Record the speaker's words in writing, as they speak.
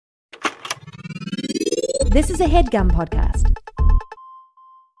This is a HeadGum podcast.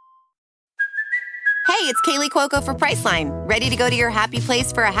 Hey, it's Kaylee Cuoco for Priceline. Ready to go to your happy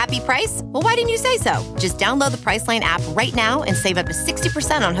place for a happy price? Well, why didn't you say so? Just download the Priceline app right now and save up to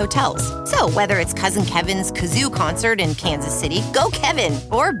 60% on hotels. So whether it's Cousin Kevin's Kazoo Concert in Kansas City, go Kevin,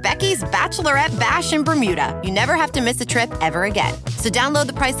 or Becky's Bachelorette Bash in Bermuda, you never have to miss a trip ever again. So download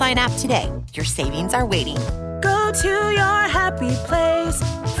the Priceline app today. Your savings are waiting. Go to your happy place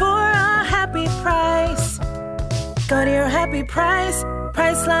for a happy price. Go to your happy price,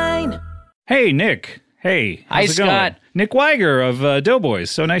 Priceline. Hey, Nick. Hey. Hi, How's it going? Scott. Nick Wiger of Doughboys.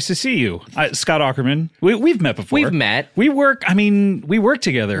 So nice to see you. Scott Ackerman. We've met before. We've met. We work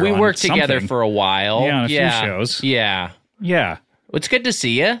together. We on worked together something. for a while. Yeah, on a few shows. Yeah. Yeah. It's good to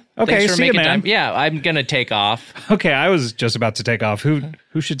see you. Okay, Thanks for see you, making man. time. Yeah, I'm going to take off. Okay, I was just about to take off. Who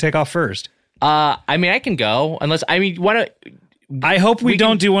should take off first? I mean, I can go. I hope we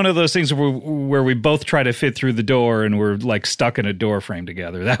don't do one of those things where we both try to fit through the door and we're like stuck in a door frame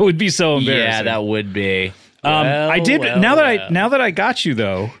together. That would be so embarrassing. Yeah, that would be. I did. Now that I got you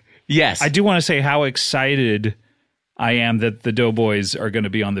though. Yes. I do want to say how excited I am that the Doughboys are going to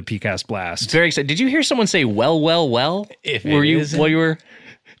be on the Peecast Blast. Very excited. Did you hear someone say, well? If were it you isn't- while you were?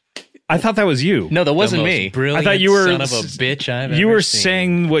 I thought that was you. No, that wasn't the me. most brilliant I thought you were son of a bitch I've You ever were seen.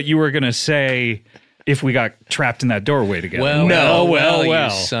 saying what you were going to say if we got trapped in that doorway together. Well, you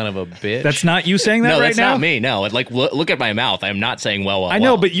son of a bitch. That's not you saying that No, right that's now? not me. No, look at my mouth. I'm not saying well. I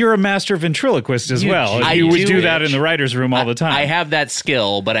know, but you're a master ventriloquist as well. I You would do, do that in the writer's room all the time. I have that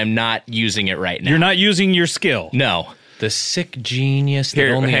skill, but I'm not using it right now. You're not using your skill. No. the sick genius that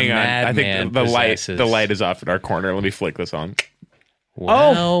Here, only hang a on. I madman think the possesses. light is off in our corner. Let me flick this on.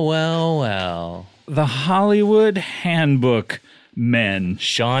 Well. The Hollywood Handbook Men.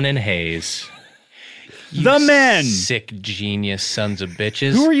 Sean and Hayes. The men. Sick genius sons of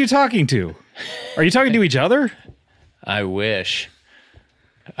bitches. Who are you talking to? Are you talking to each other? I wish.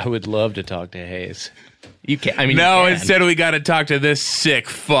 I would love to talk to Hayes. You can't. I mean, No, you can. instead we got to talk to this sick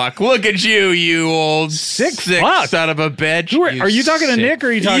fuck. Look at you, you old Sick fuck? son of a bitch. Are you talking to sick Nick or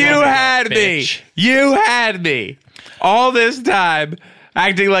are you talking You to had me. bitch. You had me. All this time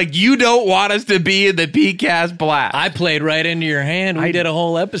acting like you don't want us to be in the Peecast Blast. I played right into your hand. We did a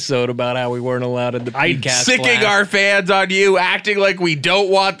whole episode about how we weren't allowed in the Peecast Sicking Blast. our fans on you, acting like we don't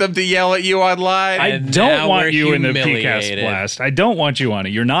want them to yell at you online. I And don't now want we're you in the Peecast humiliated. Blast. I don't want you on it.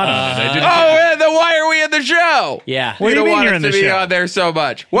 You're not on it. I didn't. Oh, then why are we in the show? Yeah. What do you don't mean want you're us in the to be show? on there so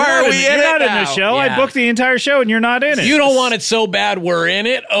much. Why You're are not we in You're it not in now? the show. Yeah. I booked the entire show and you're not in it. You don't want it so bad we're in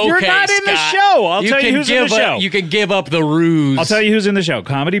it? Okay, You're not in the Scott. show. I'll tell you can who's in the give up- show. You can give up the ruse. I'll tell you who's in the show.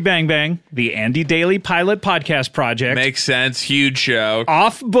 Comedy Bang Bang, the Andy Daly Pilot Podcast Project, Makes sense. Huge show.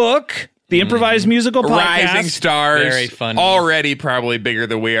 Off Book, the improvised musical podcast, Rising stars. Very funny. Already probably bigger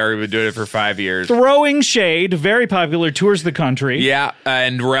than we are. We've been doing it for 5 years. Throwing Shade, very popular, tours the country. Yeah,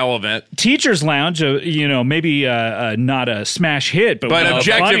 and relevant. Teachers Lounge, maybe not a smash hit, but, But one of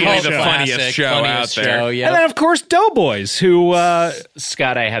the objectively funniest the shows. funniest show out there. Yeah. And then, of course, Doughboys, who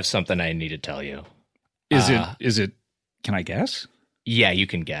Scott, I have something I need to tell you. is it? Can I guess? Yeah, you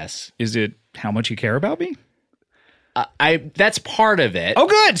can guess. Is it how much you care about me? That's part of it. Oh,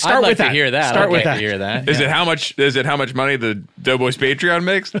 good. Start I'd like with to that. hear that. Start I'd with like that. to hear that. Is it how much money the Doughboys Patreon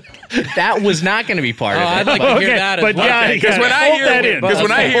makes? That was not going to be part of it. I'd like to Okay, hear that as but well. yeah, Because when I hold hear that in. because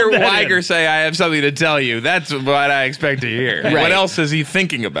when I hear Hold that in. Wiger say I have something to tell you, that's what I expect to hear. Right. What else is he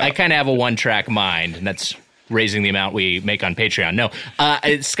thinking about? I kind of have a one-track mind, and that's raising the amount we make on Patreon. No,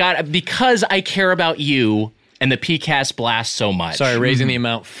 Scott, because I care about you and the Peecast Blast so much. Sorry, raising the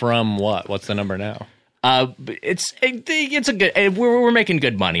amount from what? What's the number now? It's a good. We're making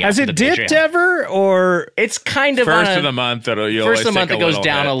good money. Has off it of the dipped Patreon. ever, or It's kind of First on of the month, you'll First always of the month, take it goes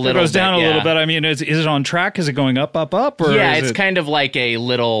down a bit. little. it goes down bit, a little yeah. bit? I mean, is it on track? Is it going up, or Yeah, is it's it, kind of like a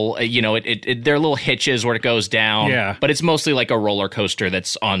little, there are little hitches where it goes down. Yeah. But it's mostly like a roller coaster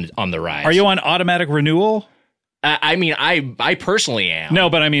that's on the rise. Are you on automatic renewal? I mean, I personally am. No,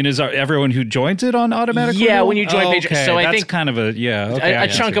 but I mean, is everyone who joins it on automatic Yeah, renewal? when you join Patreon. Okay, So I that's think kind of a, okay, I a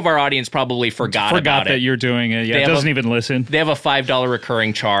chunk of our audience probably forgot about that it. you're doing it. Yeah, They it have doesn't a- even listen. They have a $5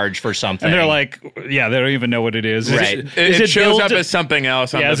 recurring charge for something. And they're like, yeah, they don't even know what it is. Right. It shows billed up to- as something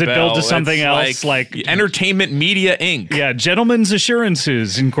else on Yeah, the is it bill. billed to something It's else, like- Entertainment Media Inc. Yeah, Gentlemen's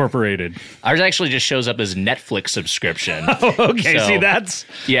Assurances Incorporated. Ours actually just shows up as Netflix subscription. Okay, So- see, that's...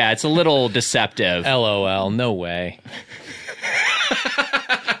 Yeah, it's a little deceptive. LOL, no way.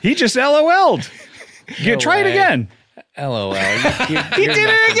 He just LOL'd. Try it way. again. LOL. He did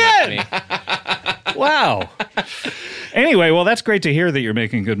it again. Wow. Anyway, well, that's great to hear that you're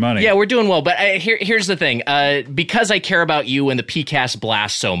making good money. Yeah, we're doing well. But here's the thing. Because I care about you and the Peecast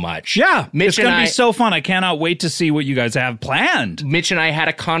blast so much. Yeah, Mitch it's going to and be so fun. I cannot wait to see what you guys have planned. Mitch and I had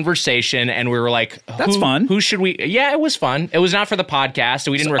a conversation, and we were like, That's fun. Who should we? Yeah, it was fun. It was not for the podcast,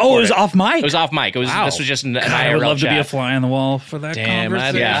 so we didn't record it. Oh, it was off mic? It was off mic. Wow. This was just an God, IRL I would love chat. to be a fly on the wall for that Damn,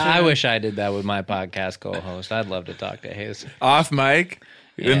 conversation. I wish I did that with my podcast co-host. I'd love to talk to his. Off mic.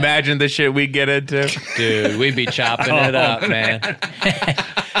 Yeah. Imagine the shit we get into. Dude, we'd be chopping it up, man.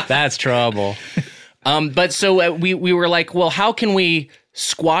 That's trouble. But so we were like, well, how can we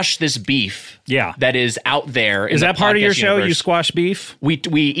squash this beef? Yeah. that is out there. Is that part of your show? Universe? You squash beef? We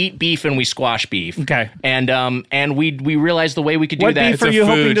eat beef and we squash beef. Okay. And we realized the way we could do What that. beef are a you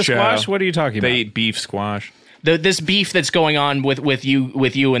hoping food to show. squash? What are you talking about? They eat beef squash. This beef that's going on with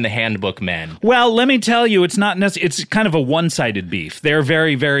you and the Handbook Men. Well, let me tell you, it's not necessarily. It's kind of a one-sided beef. They're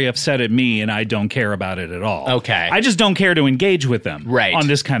very, very upset at me, and I don't care about it at all. Okay. I just don't care to engage with them on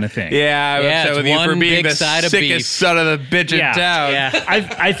this kind of thing. Yeah, I'm Yeah, upset it's with you for one being big the side of sickest beef. son of the bitch in town.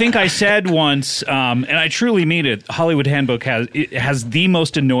 Yeah. I think I said once, and I truly mean it, Hollywood Handbook has the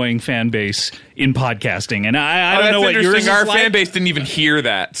most annoying fan base in podcasting, and I don't know what yours is Our like. fan base didn't even hear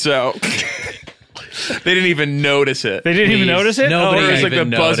that, so they didn't even notice it. They didn't even Please. notice it? Nobody Or it was like the even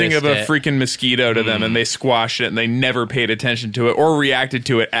buzzing of a noticed it. freaking mosquito to them, and they squashed it, and they never paid attention to it or reacted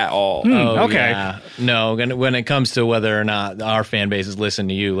to it at all. Oh, okay. yeah. No, when it comes to whether or not our fan base is listening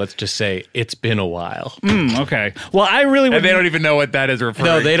to you, let's just say it's been a while. Okay. Well, I really And wouldn't. they don't even know what that is referring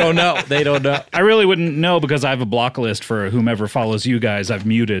No, to. they don't know. They don't know. I really wouldn't know because I have a block list for whomever follows you guys. I've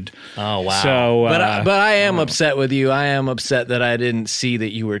muted. Oh wow. So, But I am upset with you. I am upset that I didn't see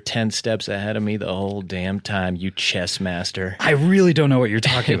that you were 10 steps ahead of me the whole damn time, you chess master. I really don't know what you're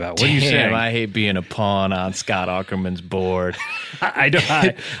talking about. What are you Damn, saying? I hate being a pawn on Scott Ackerman's board. I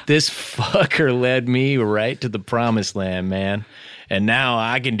don't. This fucker led me right to the promised land, man. And now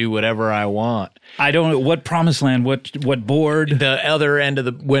I can do whatever I want. I don't know what promised land. What board? The other end of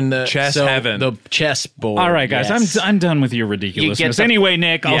the Chess heaven. the chess board. All right, guys. yes. I'm done with your ridiculousness. the- Anyway,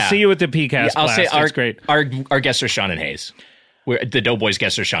 Nick, I'll Yeah. see you at the Peecast. I'll say Blast. It's great. our guests are Sean and Hayes. The Doughboys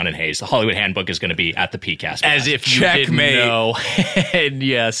guests are Sean and Hayes. The Hollywood Handbook is going to be at the Peecast. As if you Checkmate. didn't know. And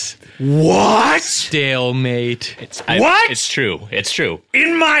yes, What? stalemate. What? It's true. It's true.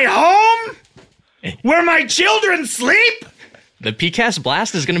 In my home, where my children sleep? The Peecast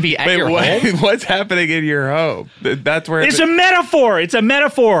Blast is going to be at Wait, your home. what's happening in your home? That's where It's a metaphor. It's a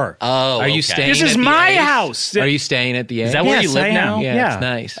metaphor. Oh, Are you okay. staying? This is at the my Ace? house. Are you staying at the? Is that Ace? where you Yes, live I am. now? Yeah, it's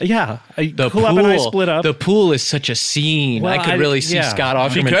nice. Yeah. The Cool pool, Up and I split up. The pool is such a scene. Well, I could I- really see yeah. Scott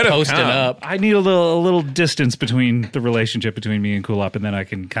She Ackerman could have posting come. up. I need a little distance between the relationship between me and Cool Up, and then I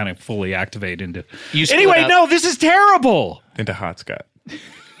can kind of fully activate into. You split Anyway, up- no, this is terrible. into Hot Scott.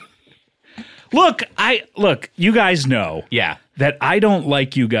 Look, you guys know. Yeah. That I don't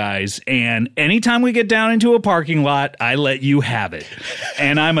like you guys, and anytime we get down into a parking lot, I let you have it.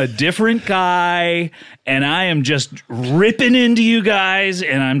 And I'm a different guy, and I am just ripping into you guys,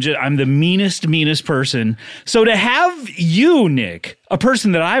 and I'm the meanest person. So to have you, Nick, a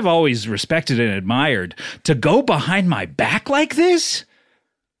person that I've always respected and admired, to go behind my back like this,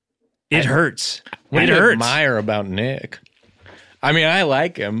 it hurts. What It do you hurts. admire about Nick? I mean, I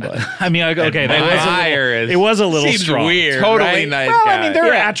like him, but I mean, okay, Admire it was a little seems strong. weird. Totally right? nice Well, guy. I mean, there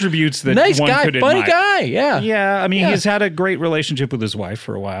are Yeah. attributes that nice one guy, could funny admire. guy. Yeah, Yeah, I mean, Yeah. he's had a great relationship with his wife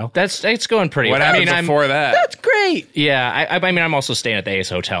for a while. It's going pretty. What I happened mean, before that? that's great. I mean, I'm also staying at the Ace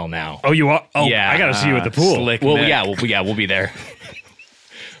Hotel now. Oh, you are? Oh, Yeah. I got to see you at the pool. Slick Well, Nick. we'll be there.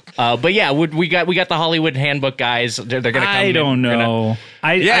 But yeah, we got the Hollywood Handbook guys. They're going to come. I don't know.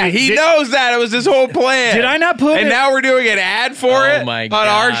 He knows that. It was his whole plan. Did I not put And it- now we're doing an ad for Oh it my on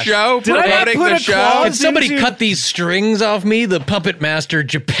our gosh. show. Did I not promoting put the a show. clause Can somebody into- cut these strings off me? The puppet master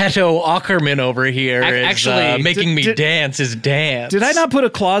Geppetto Ackerman over here is Actually, making me did- dance his dance. Did I not put a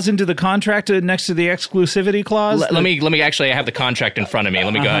clause into the contract next to the exclusivity clause? Let me actually. I have the contract in front of me.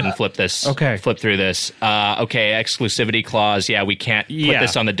 Let me go ahead and flip this. Okay. Flip through this. Okay, exclusivity clause. Yeah, we can't put Yeah.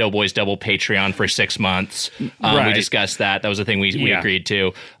 this on the Doughboys Double Patreon for 6 months. We Right. discussed that. That was the thing we Yeah. agreed to.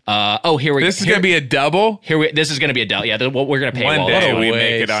 Here we. This is here- going to be a double. This is going to be a deal. Yeah, what we're going to pay. One Wall day Street. we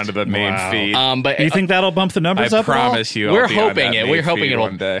waste. make it onto the main Wow. feed. But Do you think that'll bump the numbers I up? at all? promise you. I'll we're be on hoping that it. main We're hoping feed it'll.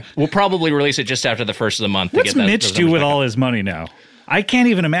 one day. We'll probably release it just after the first of the month. What's to get Mitch those do numbers with back all up. his money now? I can't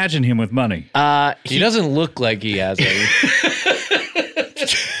even imagine him with money. He doesn't look like he has any.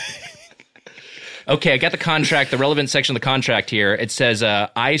 Okay, I got the contract, the relevant section of the contract here. It says,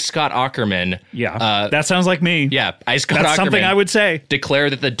 I, Scott Ackerman. Yeah, that sounds like me. Yeah, I, Scott That's Ackerman. something I would say.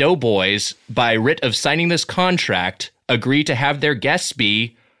 Declare that the Doughboys, by writ of signing this contract, agree to have their guests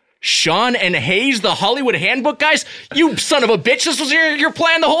be Sean and Hayes, the Hollywood Handbook guys? You son of a bitch. This was your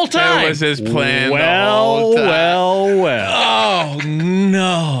plan the whole time. That was his plan the Well, whole time. well. Oh,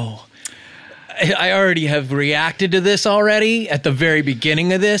 no. I already have reacted to this already at the very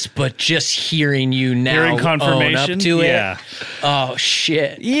beginning of this, but just hearing you now Hearing own confirmation? up to Yeah. it. Oh,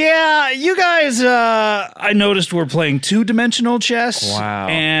 shit. Yeah, you guys, I noticed we're playing two-dimensional chess. Wow.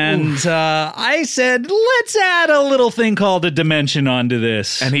 And I said, let's add a little thing called a dimension onto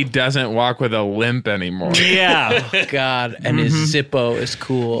this. And he doesn't walk with a limp anymore. yeah. God, and his Zippo is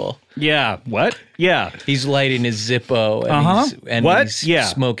cool. Yeah. What? Yeah. He's lighting his Zippo and Uh-huh. What? he's Yeah.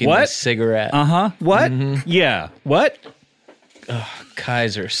 smoking What? a cigarette. Uh-huh. What? Yeah. What?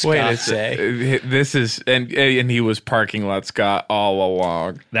 Kaiser Wait, Scott. this is and he was parking lot Scott all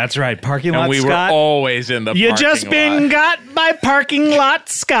along, That's right. Parking lot and we Scott. were always in the. You parking just been lot. got by parking lot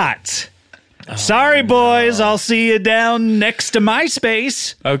Scott. Sorry, boys. I'll see you down next to my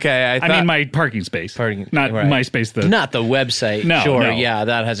space. Okay, I mean, my parking space. Not right. my space. Not the website. No, sure. no. Yeah,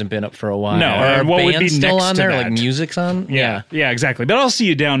 that hasn't been up for a while. No, Are what would be bands still next on to there? that? Like music's on? Yeah, exactly. But I'll see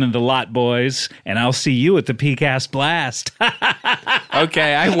you down in the lot, boys, and I'll see you at the Peecast Blast.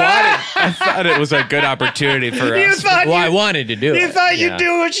 Okay, I thought it was a good opportunity for us. Well, I wanted to do it. You thought Yeah. you'd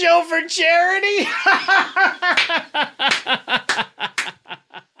do a show for charity?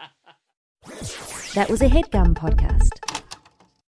 That was a HeadGum podcast.